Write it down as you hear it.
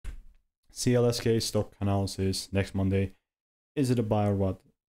CLSK Stock Analysis next Monday. Is it a buy or what?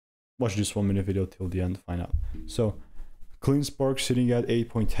 Watch this 1-minute video till the end to find out. So CleanSpark sitting at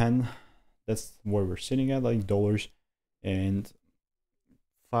 8.10. That's where we're sitting at, like dollars, and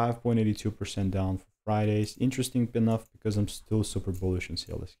 5.82% down for Fridays. Interesting enough because I'm still super bullish on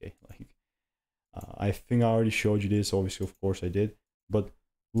CLSK. Like, I think I already showed you this. Obviously, of course I did. But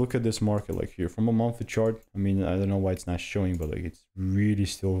look at this market, like here from a monthly chart. I mean, I don't know why it's not showing, but like it's really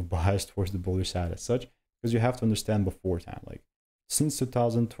still biased towards the bullish side as such, because you have to understand before time, like since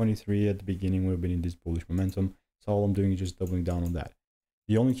 2023 at the beginning, we've been in this bullish momentum. So all I'm doing is just doubling down on that.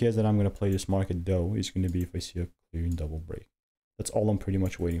 The only case that I'm going to play this market though is going to be if I see a clearing double break. That's all I'm pretty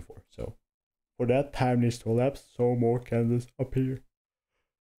much waiting for. So for that, time needs to elapse, so more candles appear.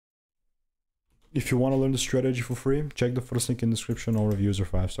 If you want to learn the strategy for free, check the first link in the description. All reviews are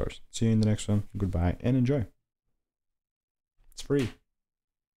 5 stars. See you in the next one. Goodbye and enjoy. It's free.